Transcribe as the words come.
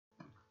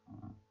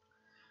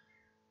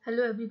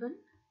Hello everyone.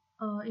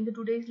 In the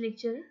today's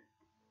lecture,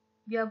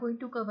 we are going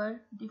to cover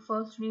the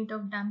first unit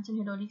of dams and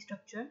hydraulic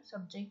structure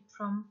subject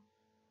from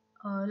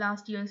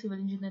last year civil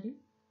engineering.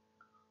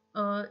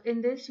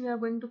 In this, we are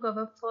going to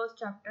cover first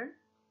chapter,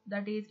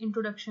 that is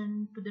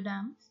introduction to the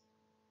dams.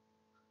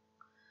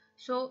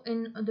 So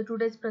in the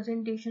today's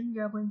presentation,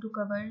 we are going to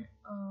cover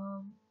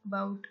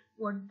about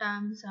what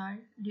dams are,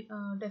 the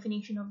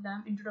definition of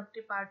dam,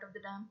 introductory part of the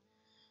dam,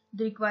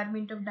 the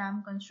requirement of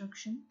dam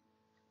construction.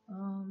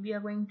 We are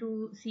going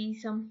to see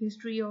some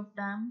history of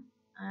dam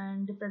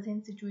and the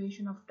present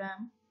situation of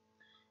dam,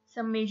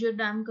 some major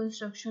dam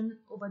construction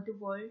over the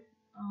world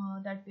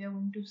that we are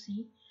going to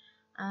see,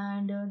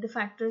 and the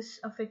factors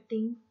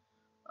affecting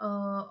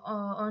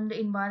on the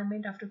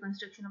environment after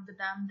construction of the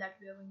dam that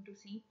we are going to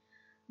see.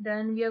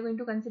 Then we are going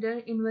to consider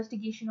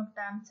investigation of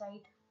dam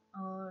site,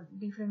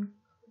 different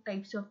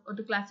types of or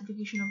the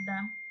classification of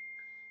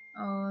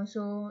dam.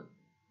 So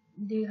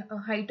the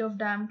height of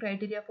dam,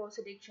 criteria for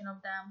selection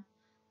of dam,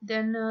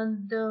 then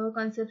the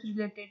concepts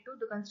related to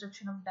the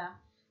construction of dam.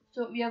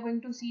 So we are going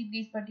to see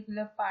these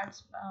particular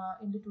parts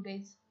in the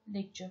today's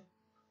lecture.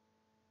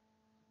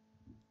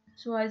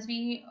 So as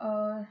we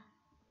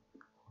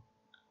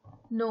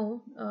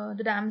know,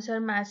 the dams are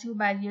massive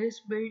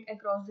barriers built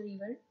across the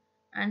river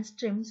and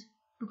streams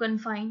to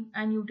confine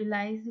and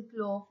utilize the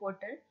flow of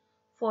water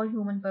for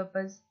human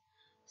purpose.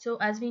 So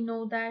as we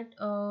know that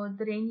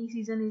the rainy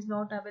season is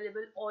not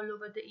available all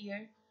over the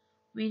year,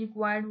 we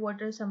required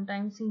water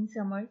sometimes in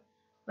summer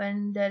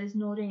when there is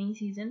no rainy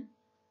season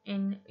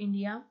in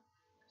India.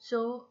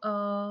 So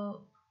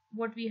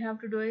what we have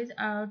to do is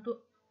to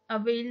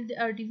avail the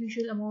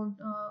artificial amount,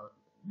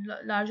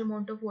 large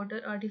amount of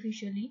water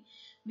artificially.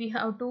 We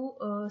have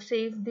to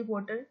save the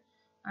water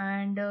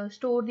and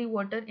store the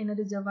water in a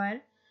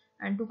reservoir.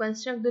 And to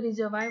construct the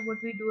reservoir, what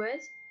we do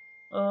is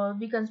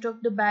we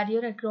construct the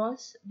barrier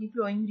across the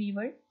flowing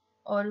river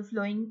or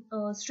flowing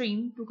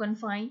stream to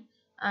confine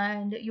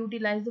and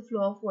utilize the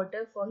flow of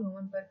water for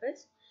human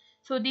purpose.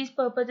 So these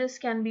purposes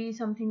can be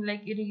something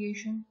like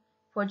irrigation,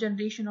 for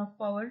generation of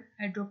power,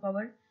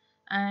 hydropower,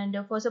 and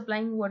for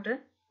supplying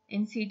water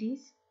in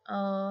cities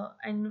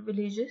and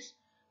villages.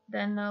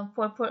 Then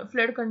for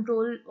flood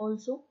control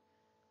also,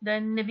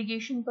 then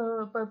navigation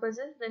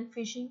purposes, then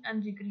fishing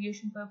and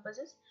recreation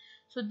purposes.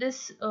 So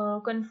this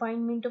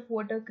confinement of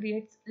water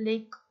creates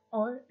lake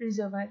or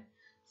reservoir.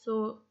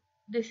 So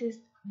this is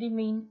the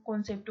main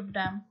concept of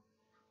dam.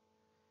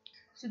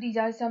 So these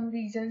are some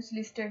reasons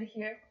listed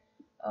here,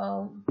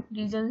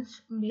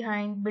 reasons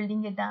behind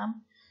building a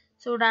dam.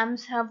 So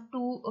dams have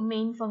two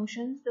main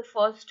functions. The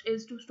first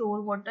is to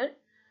store water,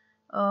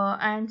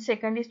 and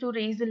second is to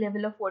raise the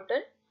level of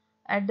water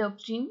at the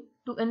upstream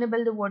to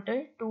enable the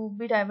water to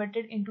be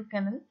diverted into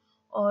canal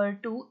or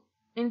to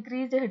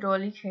increase the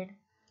hydraulic head.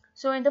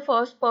 So in the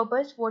first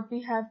purpose, what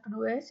we have to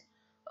do is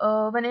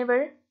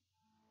whenever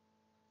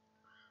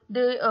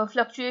the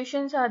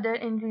fluctuations are there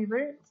in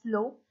river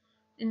flow,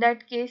 in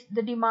that case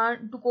the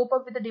demand, to cope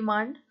up with the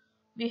demand,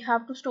 we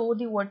have to store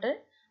the water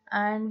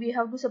and we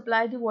have to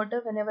supply the water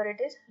whenever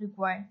it is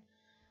required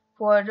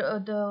for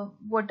the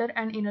water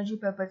and energy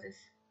purposes.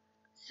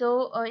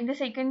 So in the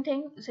second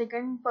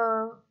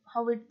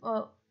how it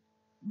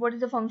what is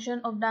the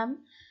function of dam?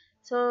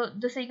 So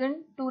the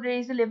second, to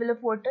raise the level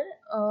of water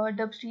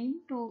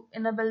upstream to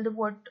enable the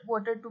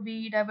water to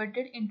be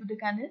diverted into the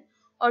canal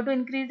or to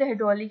increase the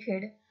hydraulic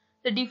head.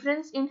 The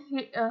difference in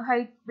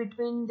height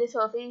between the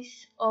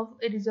surface of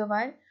a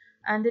reservoir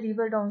and the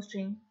river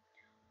downstream.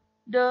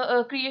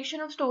 The creation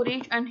of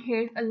storage and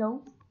head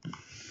allow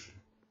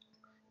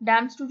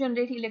dams to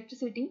generate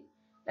electricity.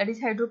 That is,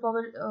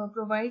 hydropower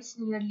provides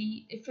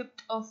nearly a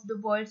fifth of the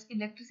world's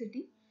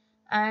electricity,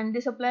 and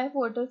they supply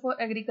water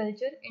for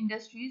agriculture,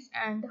 industries,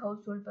 and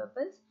household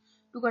purpose,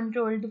 to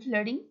control the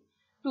flooding,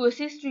 to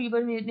assist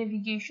river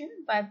navigation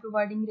by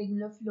providing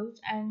regular flows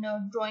and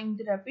drawing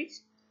the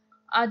rapids.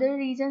 Other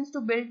reasons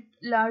to build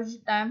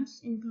large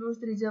dams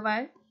include the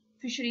reservoir,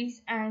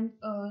 fisheries, and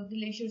the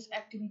leisure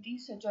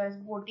activities such as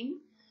boating,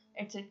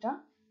 etc.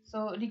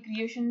 So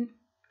recreation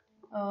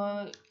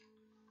uh,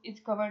 is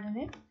covered in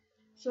it.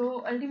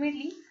 So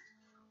ultimately,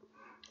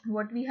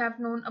 what we have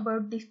known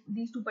about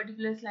these two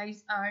particular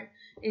slides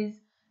is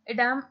a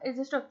dam is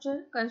a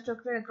structure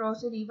constructed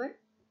across a river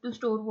to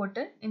store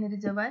water in a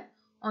reservoir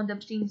on the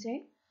upstream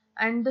side,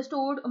 and the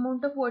stored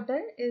amount of water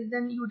is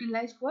then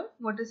utilized for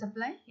water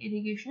supply,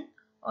 irrigation,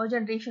 or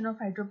generation of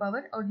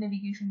hydropower or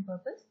navigation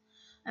purpose.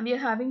 And we are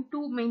having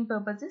two main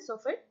purposes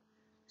of it.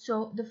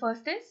 So the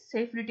first is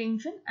safe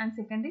retention and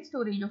second is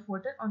storage of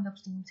water on the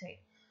upstream side.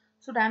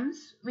 So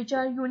dams, which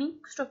are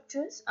unique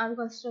structures, are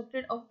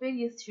constructed of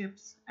various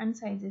shapes and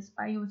sizes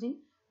by using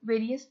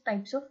various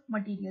types of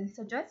materials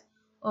such as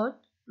earth,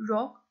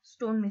 rock,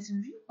 stone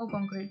masonry, or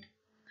concrete.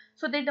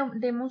 So they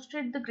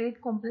demonstrate the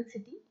great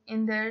complexity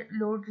in their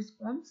load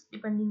response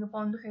depending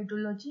upon the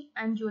hydrology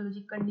and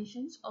geologic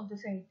conditions of the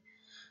site.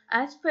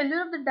 As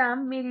failure of the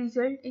dam may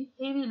result in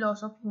heavy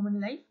loss of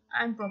human life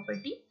and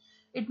property,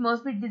 it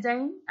must be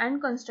designed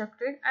and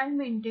constructed and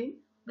maintained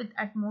with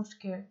utmost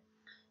care.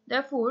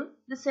 Therefore,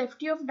 the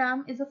safety of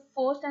dam is a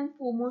first and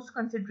foremost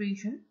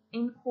consideration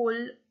in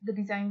whole the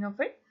design of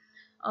it.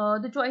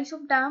 The choice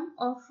of dam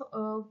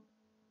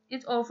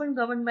is often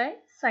governed by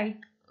site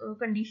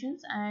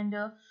conditions and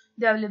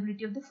the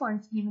availability of the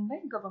funds given by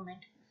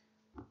government.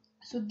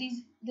 So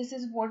this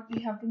is what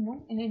we have to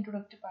know in the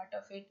introductory part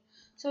of it.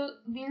 So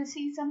we'll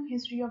see some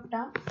history of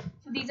dam.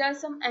 So these are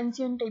some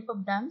ancient type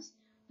of dams.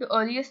 The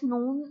earliest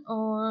known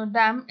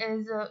dam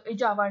is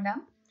Java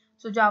Dam.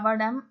 So Java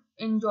Dam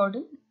in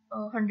Jordan,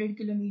 100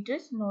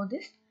 kilometers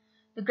northeast.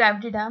 The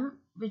gravity dam,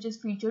 which is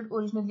featured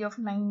originally of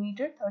 9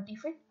 meter 30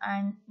 feet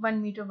and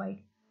 1 meter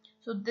wide.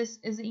 So this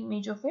is the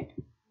image of it.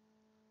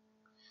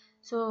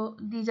 So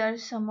these are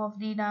some of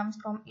the dams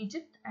from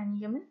Egypt and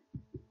Yemen.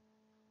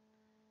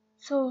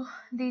 So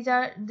these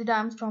are the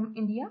dams from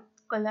India,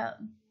 Kalanai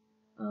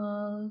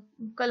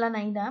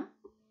Dam,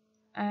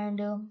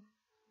 and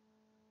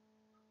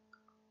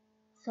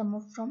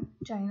some from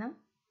China.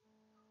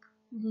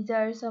 These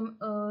are some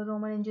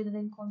Roman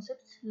engineering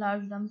concepts: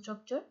 large dam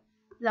structure,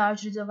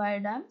 large reservoir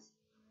dams,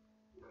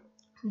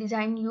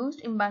 design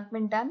used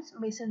embankment dams,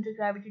 masonry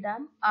gravity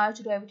dam,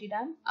 arch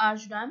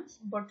dams,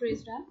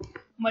 buttress dam,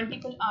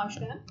 multiple arch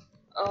dam.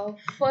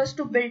 First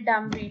to build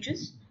dam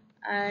bridges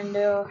and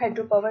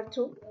hydropower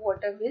through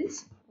water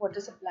wheels, water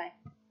supply.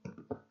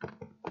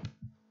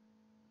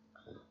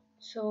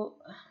 So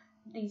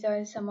these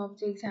are some of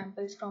the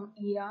examples from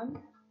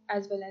Iran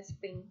as well as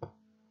Spain.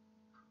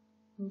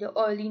 In the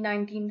early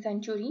 19th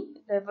century,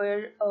 there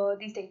were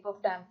these type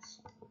of dams.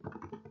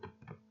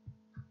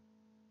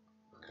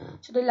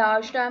 So the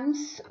large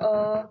dams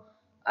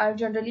are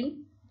generally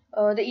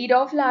the era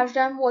of large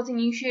dam was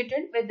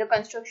initiated with the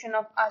construction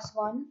of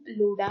Aswan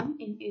Low Dam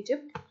in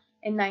Egypt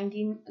in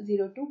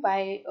 1902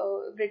 by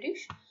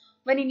British.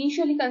 When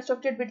initially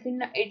constructed between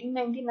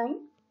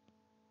 1899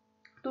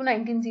 to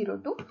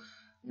 1902,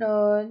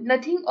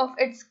 nothing of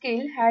its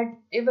scale had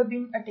ever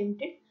been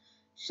attempted.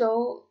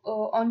 So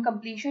on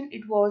completion,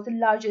 it was the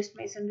largest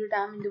masonry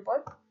dam in the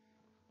world.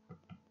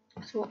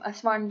 So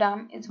Aswan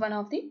Dam is one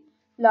of the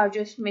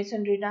largest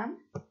masonry dam.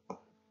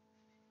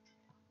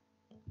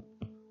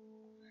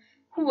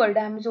 Hoover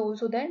Dam is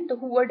also there. The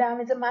Hoover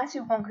Dam is a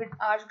massive concrete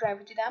arch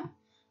gravity dam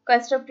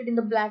constructed in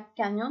the Black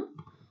Canyon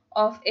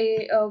of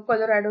a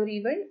Colorado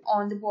River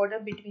on the border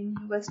between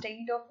U.S.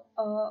 state of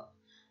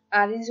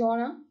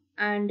Arizona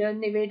and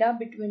Nevada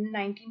between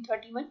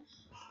 1931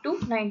 to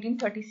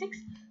 1936.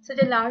 Such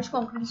a large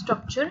concrete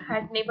structure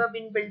had never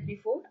been built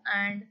before,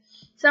 and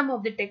some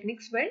of the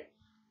techniques were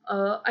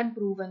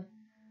unproven.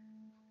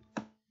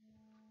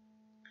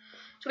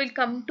 So we'll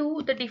come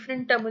to the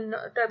different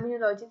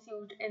terminologies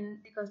used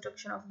in the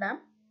construction of dam.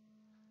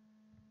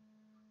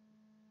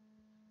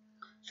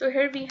 So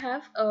here we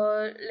have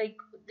like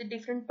the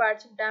different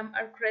parts of dam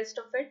are crest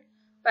of it,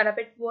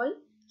 parapet wall,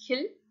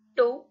 hill,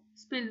 toe,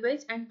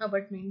 spillways and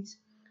abutments.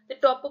 The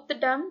top of the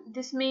dam,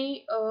 this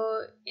may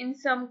in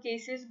some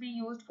cases be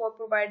used for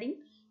providing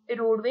a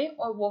roadway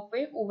or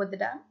walkway over the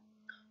dam.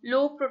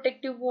 Low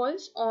protective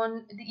walls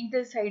on the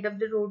either side of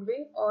the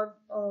roadway or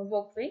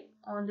walkway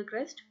on the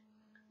crest.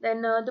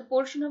 Then the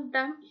portion of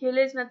dam, hill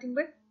is nothing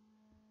but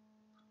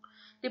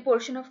the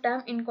portion of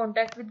dam in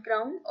contact with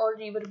ground or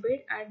river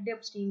bed at the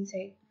upstream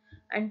side.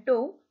 And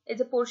toe is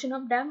a portion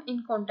of dam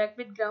in contact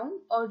with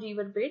ground or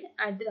river bed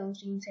at the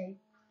downstream side.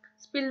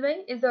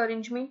 Spillway is the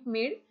arrangement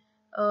made.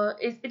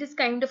 It is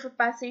kind of a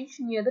passage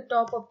near the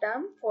top of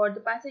dam for the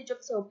passage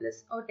of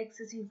surplus or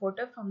excessive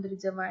water from the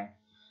reservoir.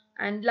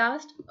 And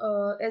last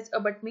is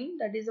abutment,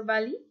 that is a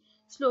valley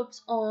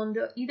slopes on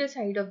the either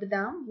side of the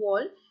dam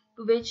wall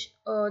to which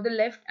the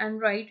left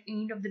and right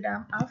end of the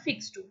dam are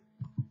fixed to.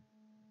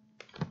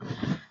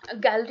 A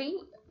gallery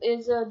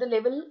is the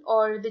level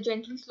or the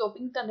gently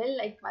sloping tunnel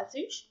like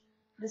passage,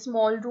 the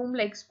small room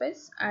like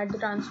space at the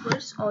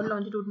transverse or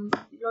longitudinal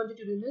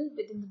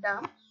within the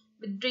dam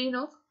with drain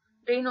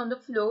on the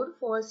floor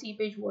for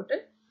seepage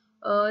water.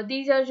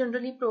 These are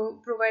generally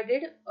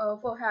provided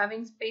for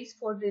having space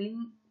for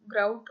drilling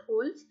grout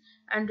holes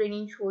and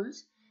drainage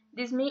holes.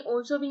 This may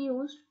also be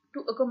used to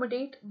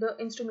accommodate the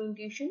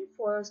instrumentation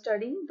for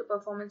studying the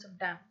performance of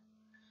dam.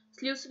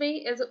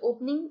 Sluiceway is an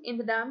opening in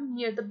the dam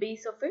near the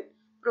base of it,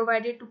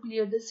 provided to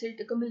clear the silt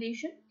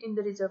accumulation in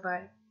the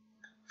reservoir.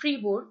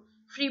 Freeboard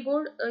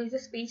is a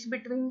space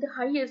between the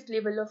highest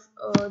level of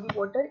the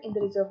water in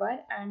the reservoir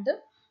and the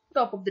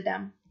top of the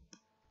dam.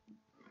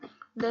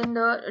 Then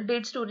the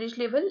dead storage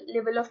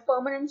level of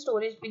permanent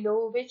storage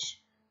below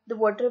which the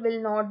water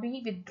will not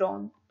be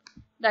withdrawn.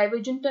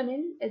 Divergent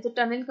tunnel is a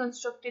tunnel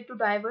constructed to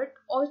divert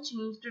or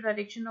change the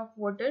direction of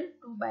water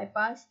to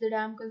bypass the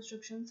dam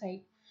construction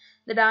site.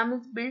 The dam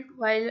is built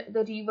while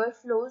the river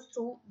flows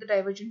through the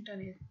divergent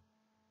tunnel.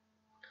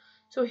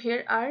 So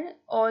here are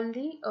all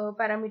the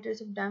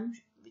parameters of dam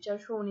which are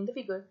shown in the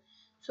figure.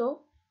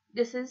 So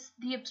this is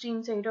the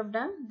upstream side of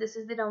dam. This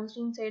is the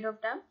downstream side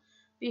of dam.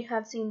 We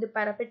have seen the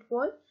parapet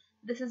wall.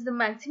 This is the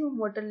maximum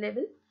water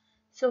level.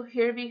 So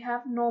here we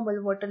have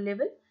normal water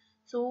level.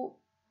 So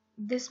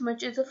this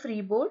much is a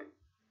freeboard,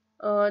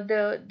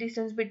 the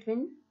distance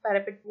between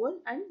parapet wall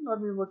and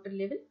normal water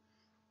level.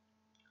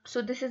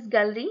 So this is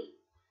gallery,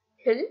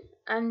 hill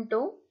and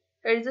toe.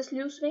 Here is the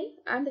sluiceway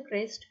and the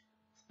crest.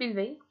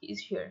 Spillway is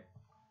here.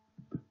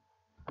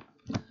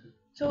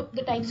 So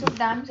the types of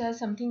dams are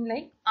something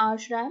like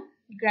arch dam,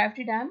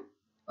 gravity dam.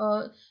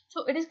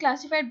 So it is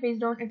classified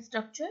based on its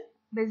structure,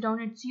 based on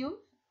its use,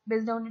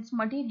 based on its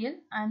material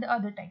and the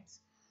other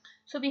types.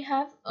 So we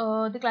have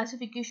the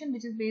classification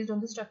which is based on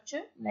the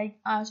structure like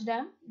arch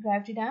dam,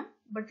 gravity dam,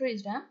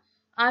 buttress dam,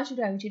 arch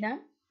gravity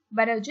dam,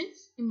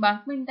 barrages,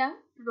 embankment dam,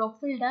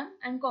 rockfill dam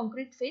and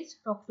concrete face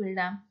rockfill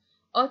dam,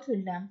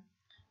 earthfill dam.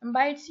 And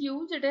by its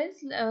use it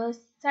is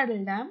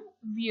saddle dam,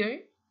 weir,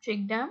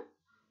 check dam,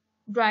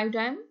 drive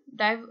dam,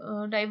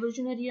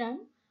 diversionary dam,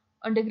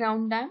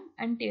 underground dam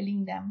and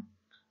tailing dam.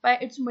 By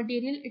its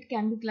material it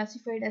can be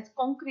classified as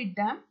concrete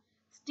dam,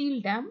 steel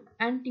dam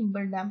and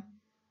timber dam,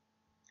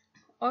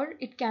 or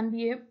it can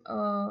be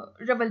a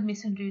rubble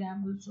masonry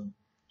dam also.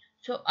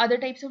 So other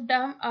types of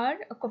dam are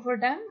a coffer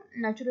dam,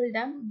 natural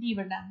dam,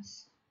 beaver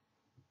dams.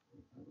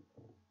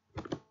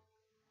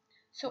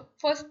 So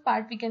first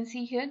part we can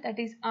see here, that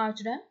is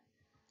arch dam.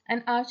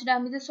 An arch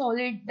dam is a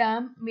solid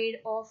dam made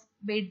of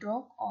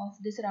bedrock of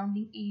the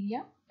surrounding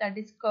area that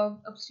is curved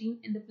upstream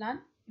in the plan.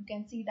 You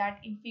can see that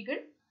in figure.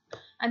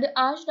 And the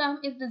arch dam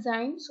is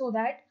designed so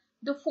that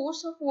the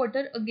force of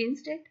water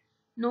against it,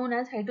 known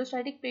as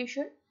hydrostatic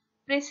pressure,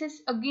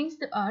 presses against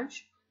the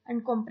arch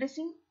and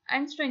compressing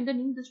and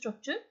strengthening the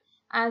structure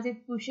as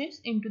it pushes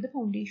into the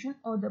foundation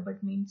or the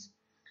abutments.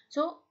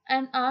 So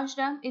an arch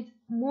dam is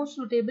more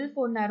suitable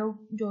for narrow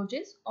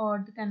gorges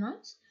or the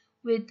canals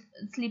with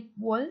slip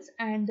walls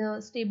and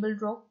stable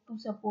rock to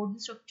support the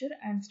structure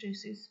and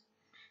stresses.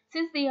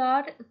 Since they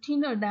are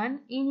thinner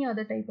than any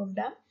other type of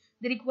dam,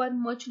 they require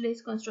much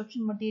less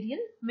construction material,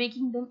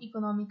 making them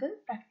economical,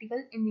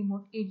 practical in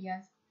remote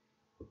areas.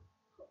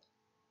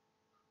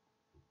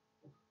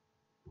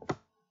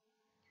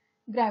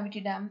 Gravity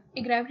dam.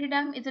 A gravity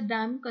dam is a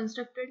dam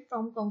constructed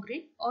from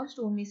concrete or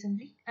stone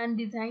masonry and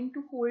designed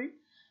to hold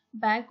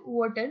back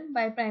water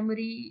by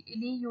primarily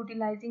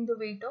utilizing the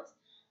weight of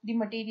the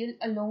material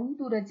alone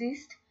to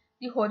resist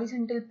the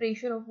horizontal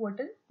pressure of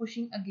water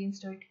pushing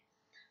against it.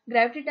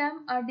 Gravity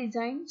dams are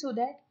designed so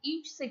that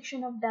each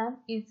section of dam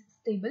is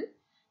stable,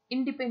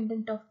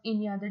 independent of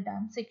any other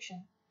dam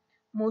section.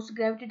 Most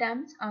gravity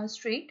dams are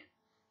straight.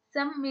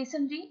 Some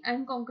masonry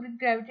and concrete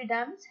gravity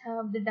dams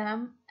have the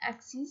dam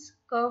axis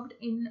curved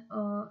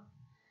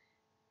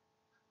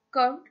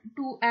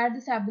to add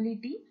the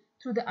stability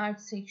through the arch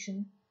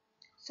section.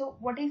 So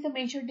what is the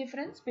major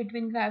difference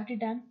between gravity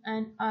dam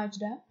and arch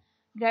dam?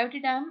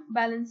 Gravity dam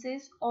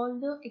balances all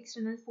the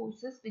external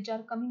forces which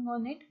are coming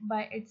on it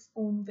by its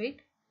own weight,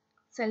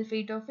 self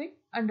weight of it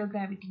under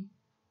gravity.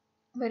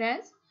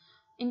 Whereas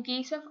in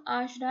case of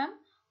arch dam,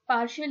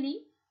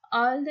 partially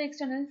all the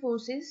external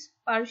forces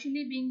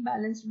partially being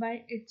balanced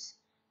by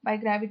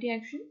gravity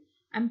action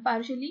and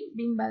partially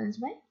being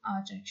balanced by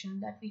arch action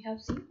that we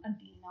have seen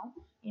until now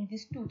in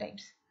these two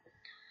types.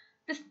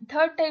 The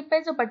third type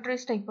is a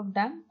buttress type of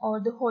dam or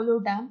the hollow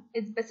dam.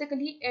 It's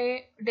basically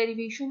a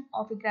derivation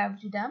of a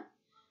gravity dam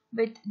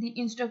with the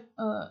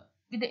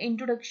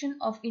introduction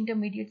of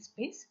intermediate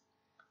space.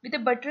 With a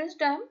buttress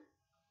dam,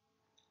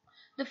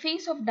 the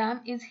face of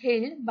dam is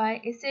held by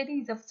a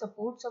series of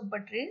supports of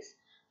buttress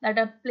that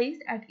are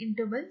placed at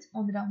intervals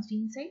on the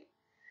downstream side.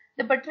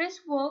 The buttress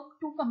work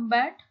to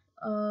combat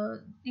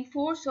the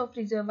force of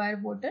reservoir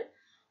water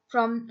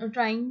from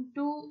trying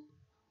to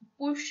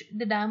push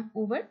the dam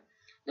over.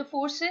 The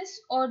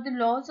forces or the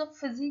laws of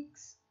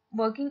physics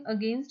working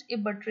against a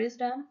buttress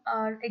dam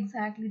are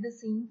exactly the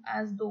same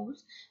as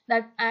those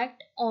that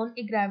act on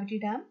a gravity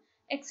dam,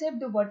 except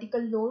the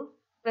vertical load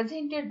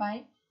presented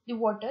by the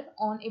water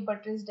on a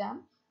buttress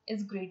dam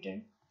is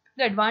greater.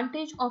 The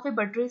advantage of a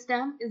buttress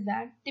dam is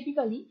that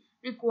typically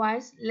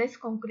requires less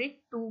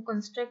concrete to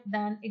construct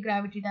than a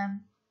gravity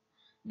dam.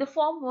 The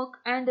formwork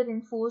and the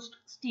reinforced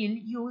steel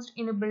used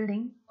in a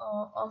building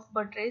of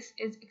buttress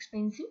is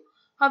expensive,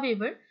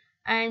 however,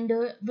 and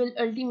will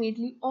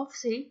ultimately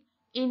offset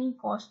any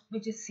cost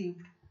which is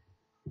saved.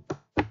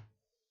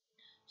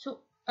 So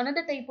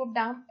another type of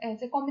dam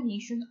is a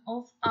combination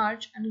of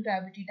arch and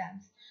gravity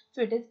dams.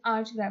 So it is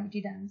arch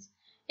gravity dams.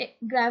 A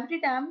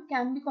gravity dam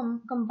can be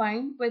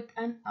combined with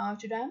an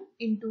arch dam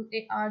into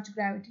a arch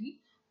gravity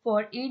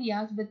for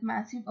areas with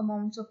massive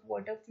amounts of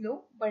water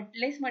flow but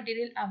less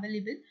material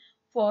available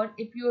for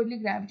a purely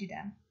gravity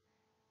dam.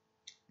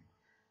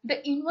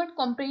 The inward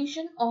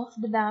compression of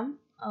the dam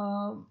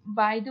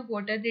by the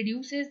water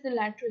reduces the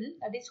lateral,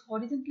 that is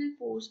horizontal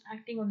force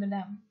acting on the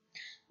dam.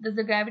 Thus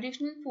the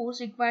gravitational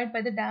force required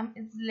by the dam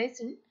is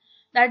lessened,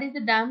 that is the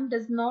dam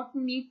does not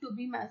need to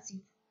be massive.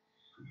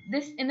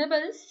 This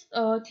enables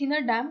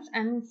thinner dams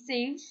and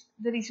saves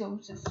the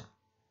resources.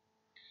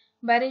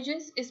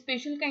 Barrages is a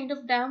special kind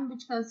of dam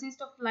which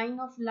consists of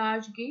line of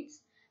large gates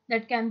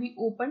that can be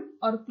opened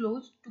or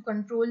closed to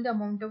control the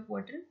amount of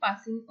water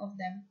passing of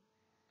them.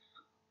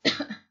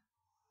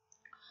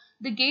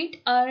 The gates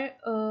are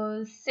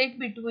set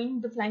between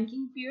the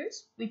flanking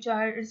piers which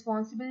are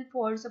responsible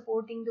for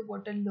supporting the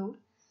water load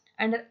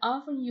and are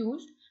often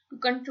used to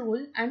control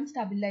and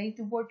stabilize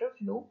the water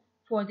flow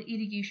for the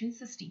irrigation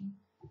system.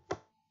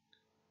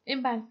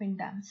 Embankment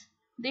dams.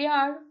 They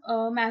are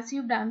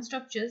massive dam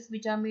structures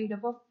which are made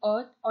up of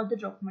earth or the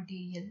rock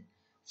material.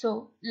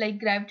 So, like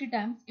gravity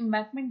dams,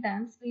 embankment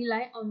dams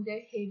rely on their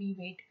heavy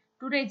weight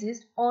to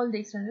resist all the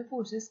external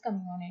forces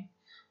coming on it.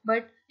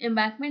 But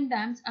embankment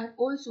dams are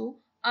also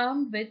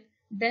armed with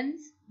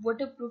dense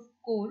waterproof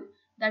core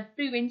that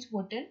prevents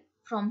water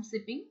from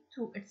seeping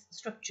through its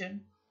structure.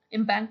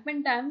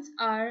 Embankment dams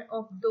are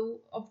of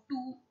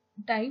two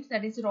types,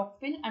 that is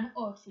rockfill and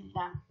earthfill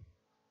dam.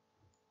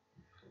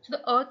 So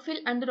the earthfill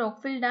and the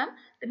rockfill dam,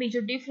 the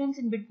major difference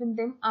in between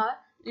them are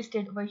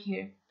listed over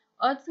here.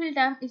 Earthfill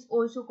dam is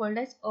also called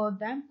as earth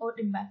dam or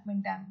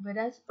embankment dam,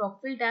 whereas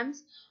rockfill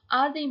dams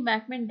are the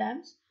embankment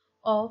dams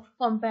of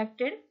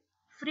compacted,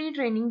 free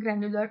draining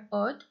granular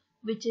earth,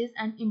 which is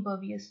an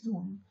impervious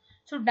zone.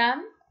 So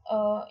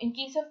in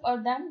case of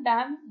earth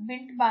dam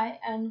built by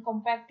and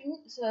compacting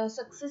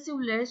successive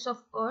layers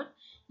of earth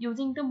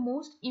using the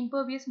most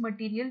impervious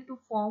material to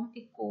form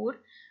a core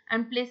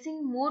and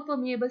placing more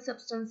permeable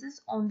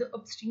substances on the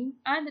upstream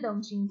and the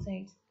downstream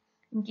sides.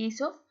 In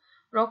case of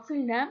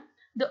rockfill dam,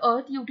 the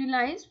earth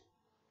utilized,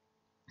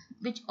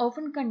 which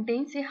often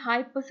contains a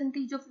high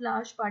percentage of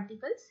large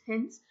particles,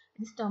 hence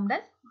it is termed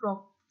as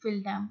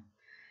rockfill dam.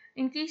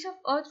 In case of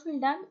earthfill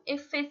dam, a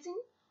facing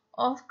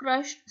of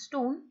crushed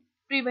stone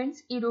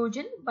prevents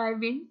erosion by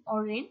wind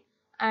or rain,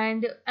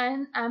 and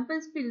an ample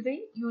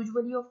spillway,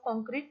 usually of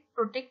concrete,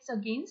 protects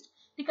against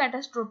the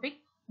catastrophic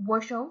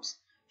washouts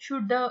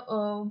should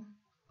the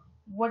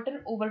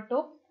water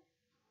overtop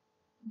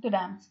the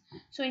dams.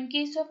 So in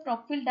case of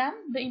rockfill dam,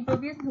 the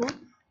impervious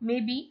zone may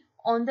be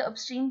on the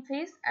upstream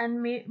face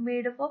and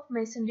made up of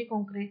masonry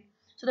concrete.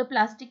 So the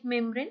plastic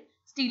membrane,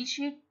 steel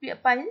sheet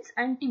piles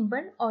and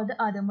timber or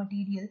the other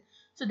material.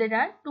 So there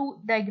are two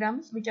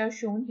diagrams which are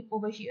shown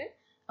over here,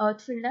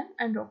 earthfill dam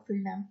and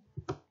rockfill dam.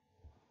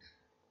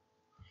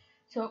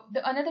 So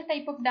the another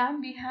type of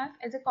dam we have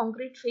as a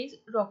concrete face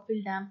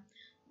rockfill dam,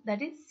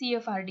 that is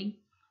CFRD.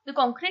 The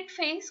concrete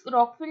face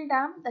rockfill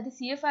dam, that is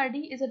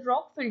CFRD, is a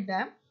rockfill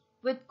dam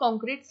with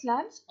concrete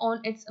slabs on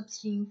its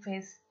upstream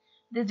face.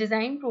 This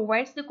design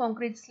provides the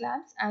concrete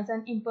slabs as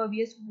an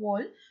impervious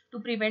wall to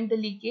prevent the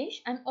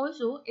leakage and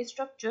also a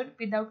structure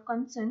without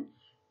consent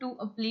to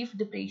uplift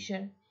the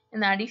pressure.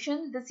 In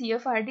addition, the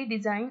CFRD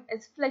design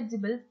is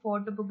flexible for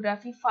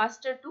topography,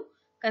 faster to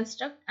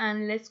construct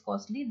and less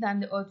costly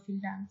than the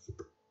earthfill dams.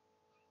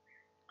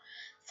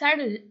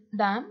 Saddle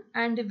dam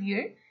and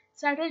weir.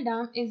 Saddle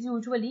dam is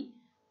usually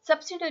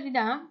subsidiary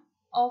dam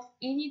of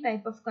any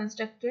type of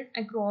constructed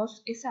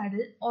across a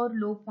saddle or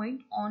low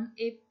point on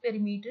a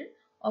perimeter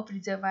of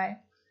reservoir.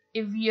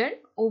 A weir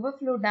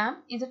overflow dam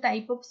is a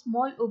type of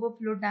small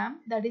overflow dam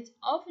that is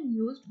often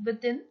used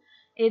within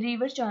a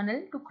river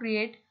channel to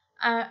create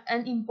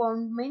an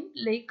impoundment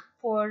lake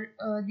for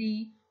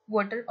the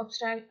water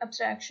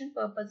abstraction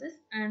purposes,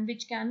 and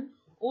which can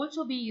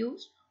also be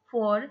used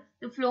for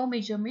the flow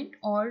measurement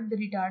or the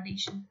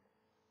retardation.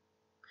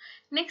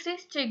 Next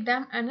is check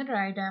dam and a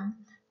dry dam.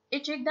 A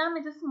check dam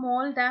is a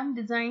small dam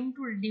designed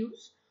to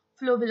reduce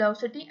flow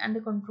velocity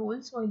and control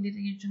soil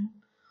erosion.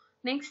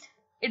 Next,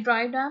 a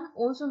dry dam,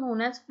 also known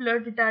as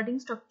flood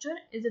retarding structure,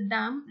 is a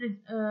dam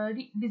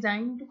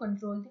designed to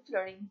control the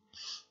flooding.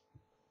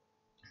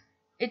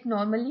 It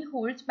normally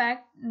holds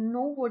back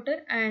no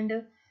water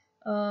and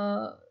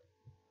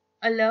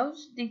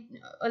allows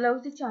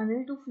the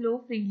channel to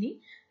flow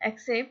freely,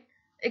 except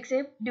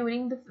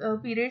during the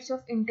periods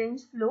of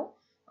intense flow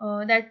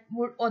that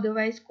would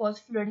otherwise cause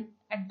flooding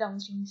at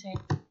downstream side.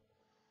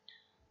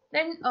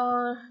 Then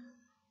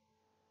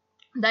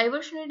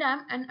diversionary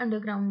dam and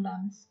underground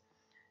dams.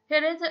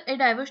 Here is a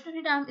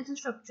diversionary dam is a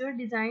structure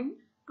designed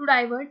to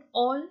divert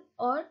all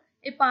or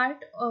a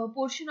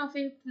portion of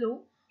a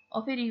flow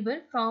of a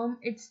river from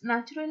its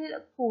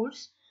natural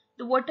course.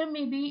 The water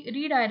may be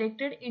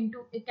redirected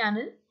into a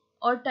canal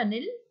or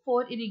tunnel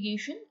for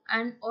irrigation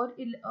and or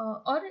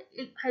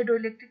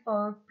hydroelectric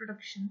power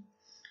production.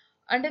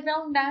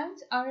 Underground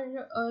dams are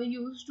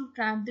used to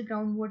trap the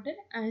groundwater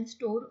and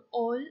store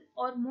all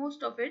or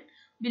most of it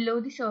below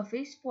the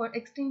surface for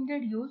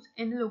extended use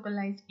in a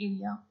localized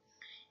area.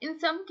 In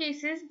some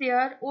cases, they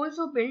are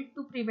also built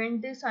to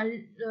prevent the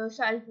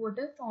salt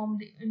water from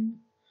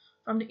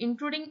the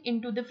intruding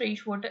into the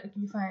freshwater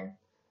aquifer.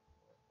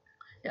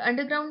 The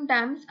underground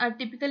dams are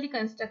typically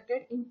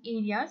constructed in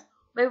areas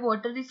where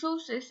water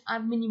resources are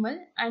minimal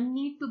and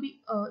need to be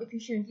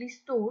efficiently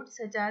stored,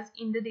 such as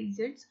in the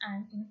deserts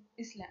and in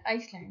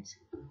islands.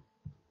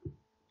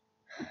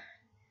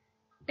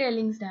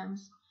 Tailings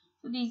dams.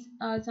 So these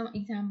are some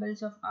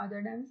examples of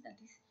other dams, that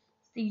is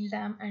steel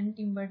dam and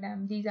timber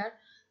dam. These are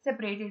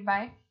separated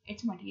by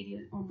its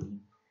material only.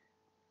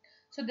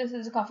 So this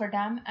is a coffer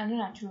dam and a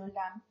natural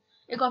dam.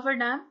 A coffer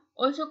dam,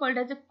 also called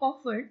as a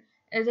coffer,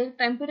 is a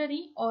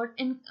temporary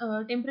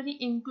temporary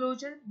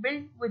enclosure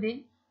built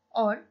within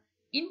or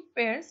in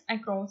pairs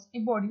across a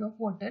body of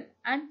water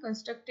and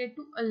constructed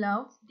to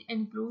allow the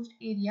enclosed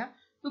area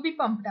to be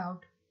pumped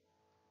out.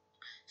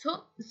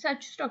 So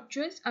such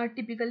structures are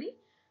typically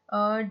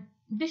uh,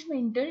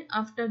 dismantled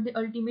after the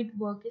ultimate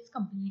work is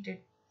completed.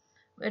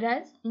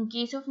 Whereas in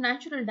case of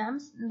natural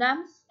dams,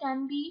 dams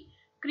can be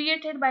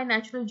created by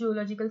natural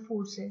geological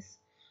forces.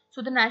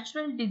 So the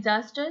natural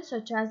disasters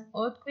such as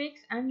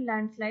earthquakes and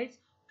landslides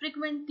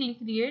frequently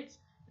creates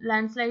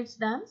landslides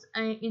dams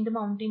in the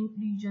mountain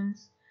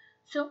regions.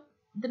 So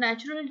the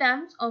natural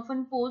dams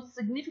often pose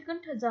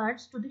significant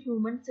hazards to the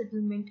human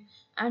settlement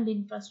and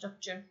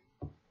infrastructure.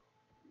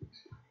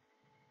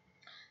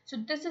 So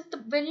this is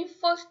the very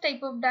first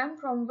type of dam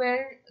from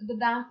where the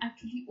dam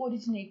actually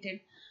originated.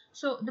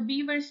 So the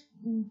beavers,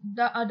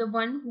 are the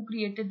one who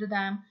created the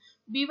dam.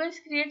 Beavers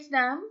creates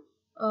dam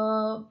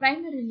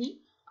primarily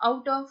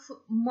out of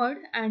mud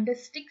and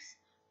sticks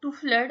to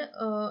flood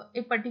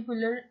a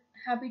particular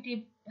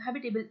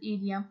habitable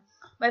area.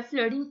 By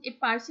flooding a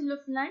parcel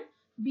of land,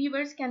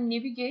 beavers can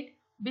navigate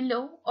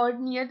below or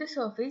near the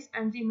surface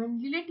and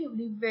remain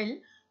relatively well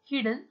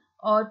hidden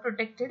or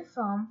protected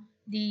from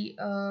the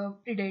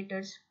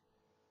predators.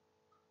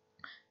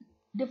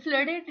 The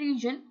flooded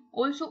region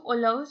also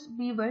allows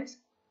beavers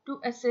to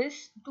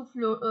access to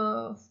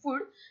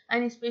food,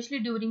 and especially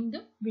during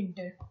the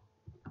winter.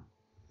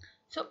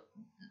 So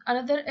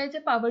another is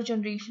a power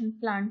generation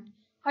plant.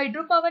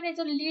 Hydropower is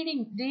a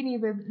leading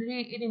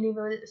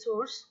renewable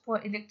source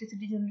for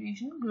electricity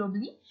generation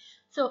globally.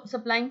 So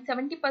supplying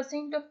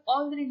 70% of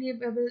all the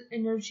renewable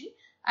energy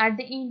at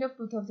the end of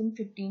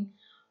 2015.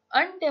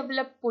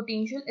 Undeveloped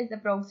potential is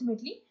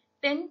approximately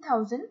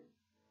 10,000.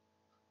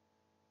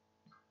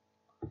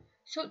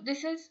 So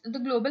this is the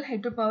global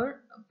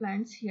hydropower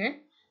plants here.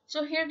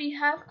 So here we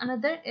have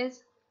another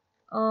is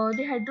the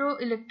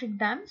hydroelectric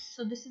dams.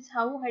 So this is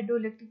how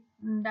hydroelectric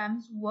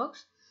dams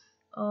works.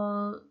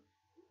 Uh,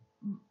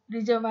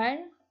 Reservoir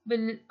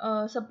will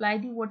supply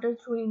the water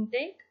through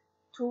intake,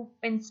 through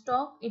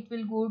penstock. It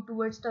will go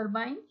towards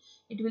turbine.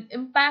 It will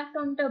impact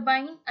on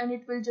turbine and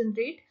it will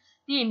generate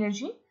the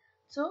energy.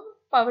 So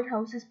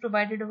powerhouse is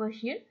provided over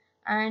here,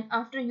 and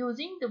after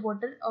using, the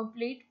water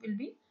outlet will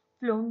be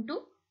flown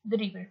to the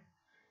river.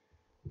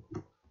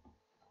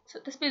 So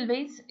the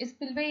spillway is a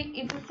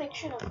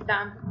section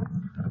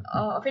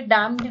of a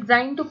dam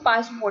designed to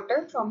pass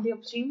water from the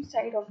upstream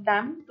side of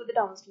dam to the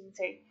downstream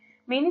side.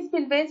 Many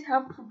spillways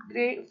have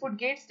foot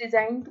gates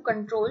designed to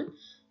control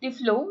the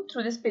flow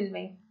through the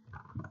spillway.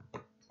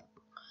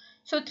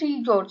 So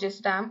Three Gorges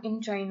Dam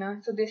in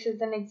China. So this is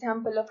an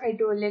example of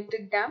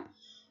hydroelectric dam.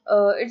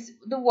 It's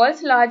the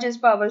world's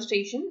largest power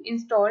station,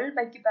 installed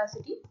by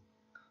capacity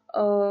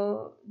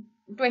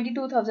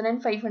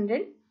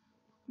 22,500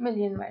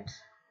 million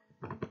watts.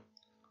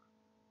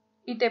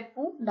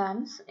 Itaipu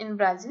dams in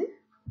Brazil.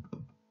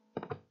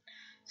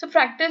 So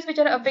factors which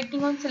are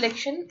affecting on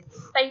selection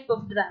type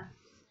of dam.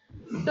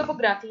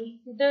 Topography,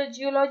 the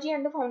geology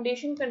and the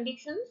foundation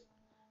conditions,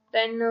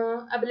 then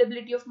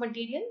availability of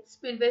material,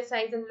 spillway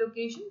size and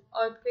location,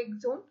 earthquake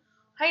zone,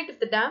 height of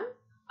the dam,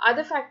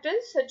 other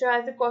factors such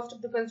as the cost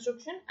of the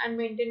construction and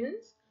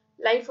maintenance,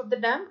 life of the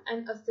dam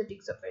and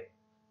aesthetics of it.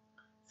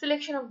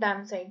 Selection of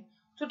dam site.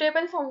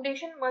 Suitable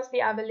foundation must be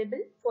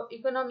available for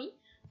economy.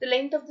 The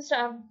length of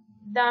the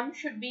dam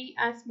should be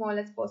as small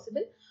as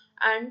possible,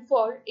 and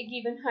for a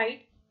given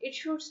height, it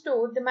should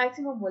store the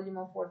maximum volume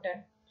of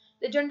water.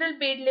 The general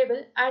bed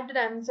level at the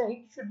dam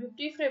site should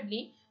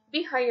preferably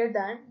be higher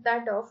than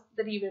that of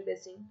the river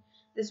basin.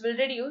 This will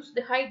reduce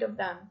the height of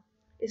dam.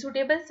 A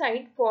suitable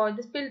site for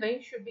the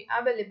spillway should be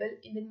available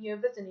in the near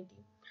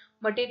vicinity.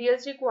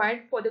 Materials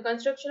required for the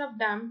construction of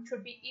dam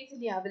should be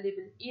easily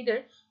available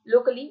either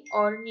locally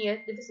or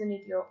near the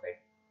vicinity of it.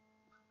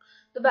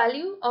 The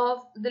value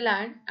of the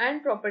land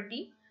and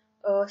property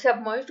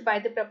submerged by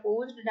the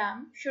proposed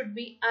dam should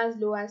be as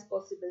low as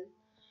possible.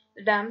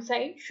 The dam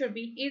site should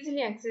be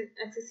easily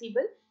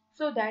accessible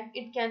so that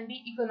it can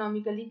be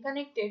economically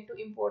connected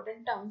to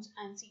important towns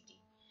and cities.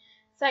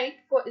 Site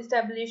for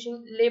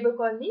establishing labor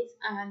colonies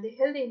and the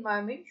healthy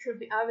environment should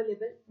be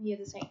available near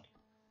the site.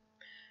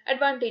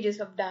 Advantages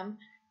of dam: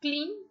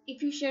 clean,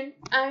 efficient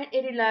and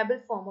a reliable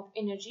form of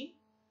energy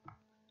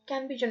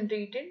can be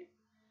generated.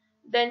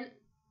 Then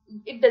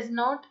it does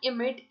not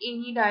emit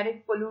any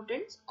direct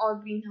pollutants or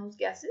greenhouse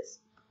gases.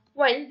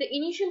 While the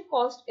initial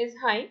cost is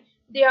high,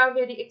 they are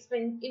very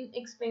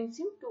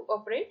inexpensive to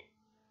operate.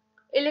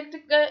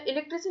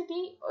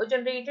 Electricity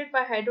generated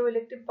by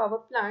hydroelectric power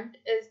plant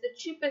is the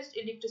cheapest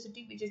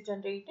electricity which is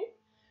generated.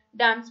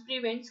 Dams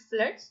prevents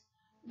floods.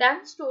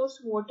 Dam stores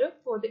water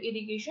for the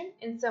irrigation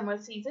in summer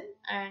season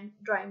and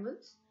dry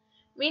months.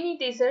 Many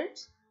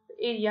desert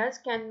areas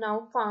can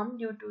now farm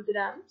due to the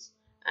dams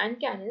and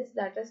canals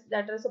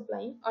that are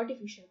supplying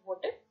artificial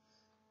water.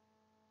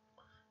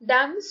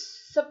 Dams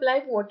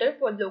supply water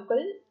for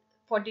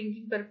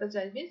drinking purpose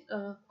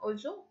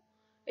also.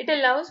 It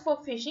allows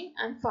for fishing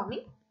and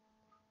farming.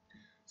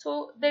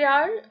 So there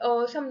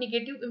are some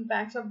negative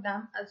impacts of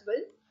dam as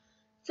well.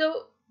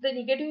 So the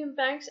negative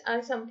impacts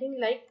are something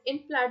like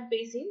in flat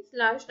basins,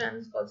 large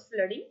dams cause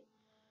flooding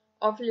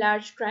of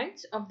large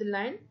tracts of the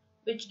land,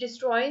 which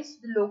destroys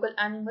the local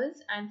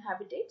animals and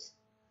habitats.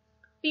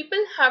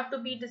 People have to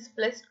be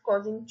displaced,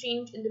 causing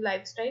change in the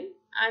lifestyle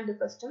and the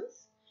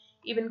customs.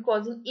 even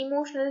causing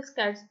emotional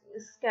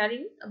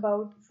scarring.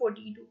 About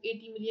 40 to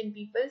 80 million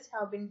people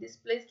have been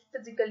displaced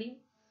physically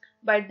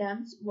by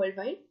dams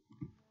worldwide.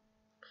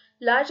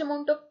 Large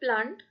amount of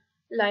plant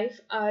life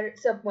are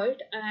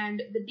submerged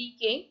and the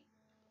decay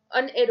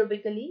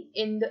anaerobically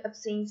in the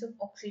absence of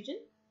oxygen,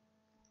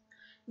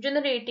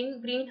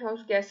 generating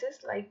greenhouse gases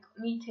like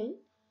methane.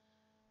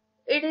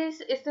 It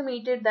is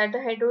estimated that a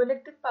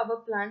hydroelectric power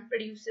plant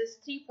produces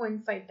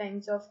 3.5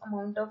 times of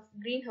amount of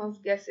greenhouse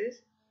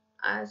gases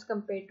as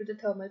compared to the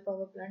thermal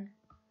power plant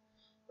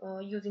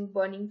using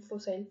burning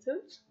fossil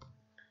fuels.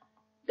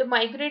 The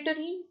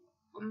migratory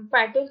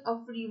pattern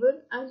of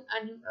river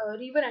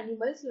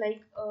animals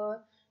like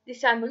the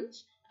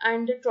salmons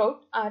and the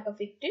trout are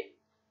affected.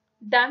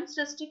 Dams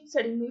restrict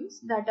sediments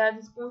that are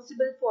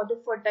responsible for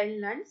the fertile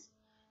lands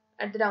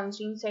at the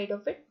downstream side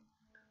of it.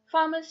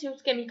 Farmers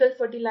use chemical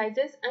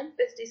fertilizers and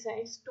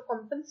pesticides to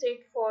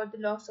compensate for the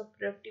loss of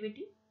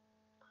productivity.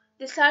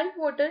 The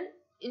saltwater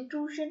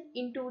intrusion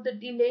into the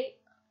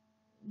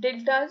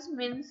deltas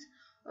means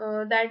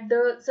that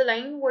the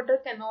saline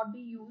water cannot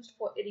be used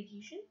for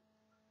irrigation.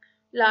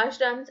 Large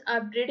dams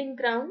are breeding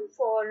ground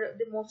for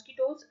the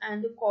mosquitoes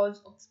and the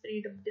cause of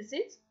spread of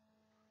disease.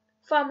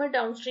 Farmers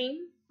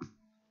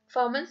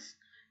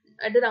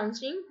at the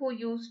downstream who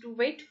used to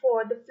wait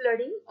for the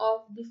flooding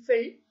of the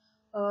field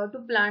to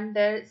plant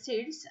their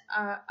seeds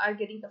are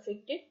getting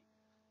affected.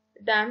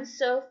 Dams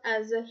serve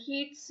as a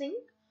heat sink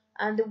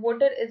and the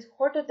water is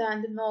hotter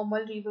than the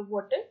normal river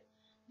water.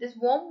 This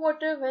warm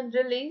water, when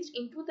released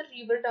into the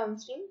river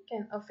downstream,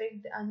 can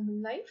affect the animal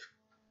life.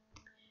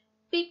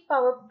 Peak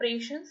power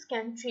operations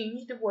can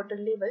change the water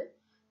level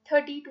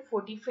 30 to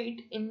 40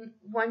 feet in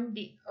one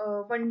day,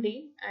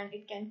 and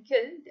it can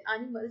kill the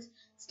animals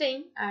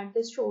staying at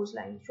the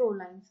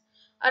shorelines.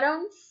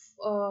 Around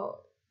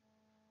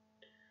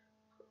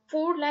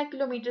 4 lakh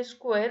kilometers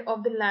square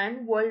of the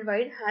land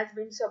worldwide has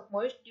been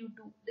submerged due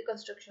to the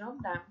construction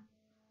of dam.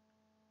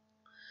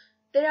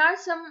 There are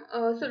some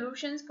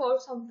solutions for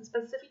some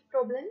specific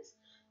problems.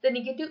 The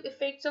negative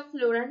effects of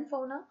flora and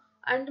fauna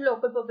and the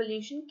local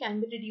population can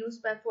be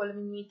reduced by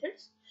following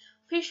methods.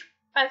 Fish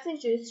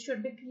passages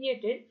should be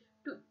created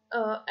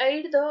to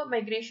aid the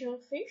migration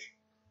of fish.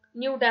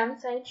 New dam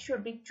sites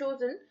should be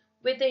chosen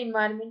with the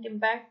environment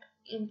impact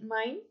in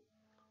mind.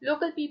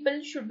 Local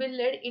people should be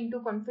led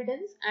into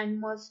confidence and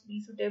must be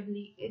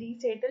suitably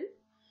resettled.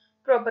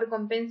 Proper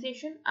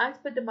compensation as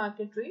per the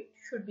market rate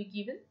should be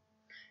given.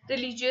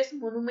 Religious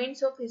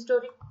monuments of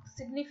historic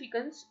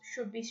significance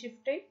should be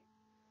shifted.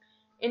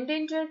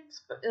 Endangered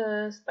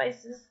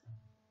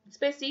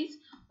species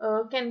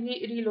can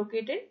be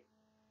relocated.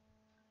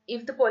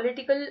 If the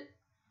political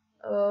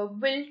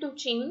will to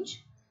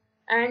change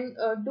and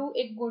do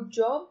a good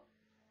job,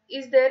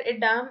 is there a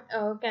dam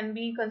can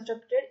be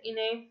constructed in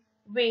a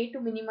way to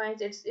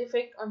minimize its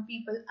effect on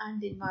people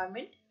and the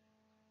environment.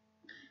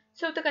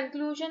 So the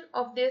conclusion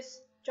of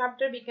this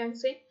chapter, we can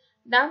say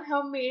dams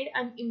have made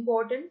an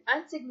important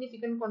and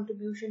significant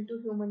contribution to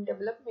human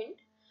development,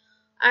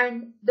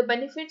 and the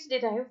benefits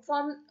derived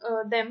from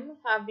them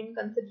have been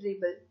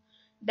considerable.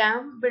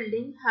 Dam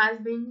building has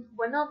been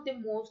one of the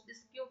most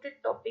disputed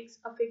topics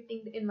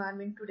affecting the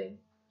environment today.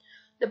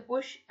 The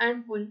push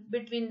and pull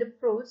between the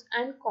pros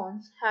and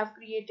cons have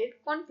created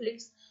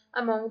conflicts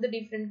among the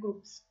different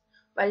groups.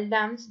 While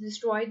dams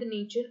destroy the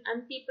nature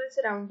and people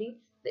surrounding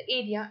the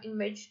area in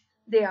which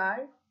they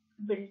are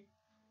built,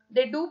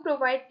 they do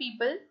provide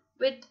people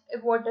with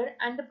water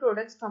and the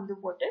products from the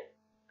water.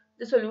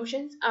 The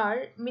solutions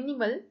are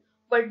minimal,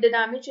 but the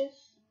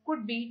damages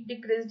could be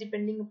decreased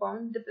depending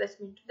upon the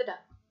placement of the dam.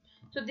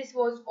 So this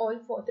was all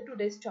for the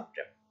today's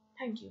chapter.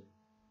 Thank you.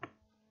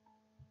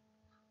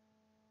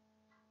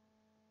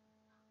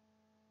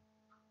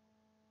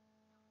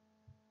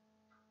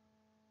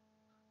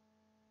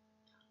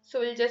 So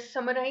we'll just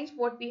summarize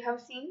what we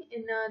have seen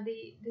in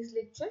this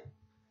lecture.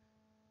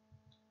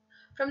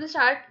 From the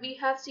start, we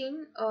have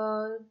seen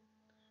the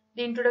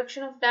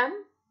introduction of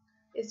dam,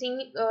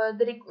 seeing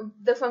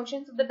the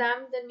functions of the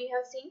dam. Then we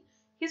have seen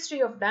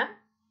history of dam,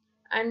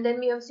 and then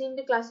we have seen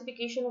the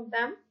classification of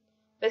dam,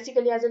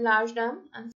 basically as a large dam and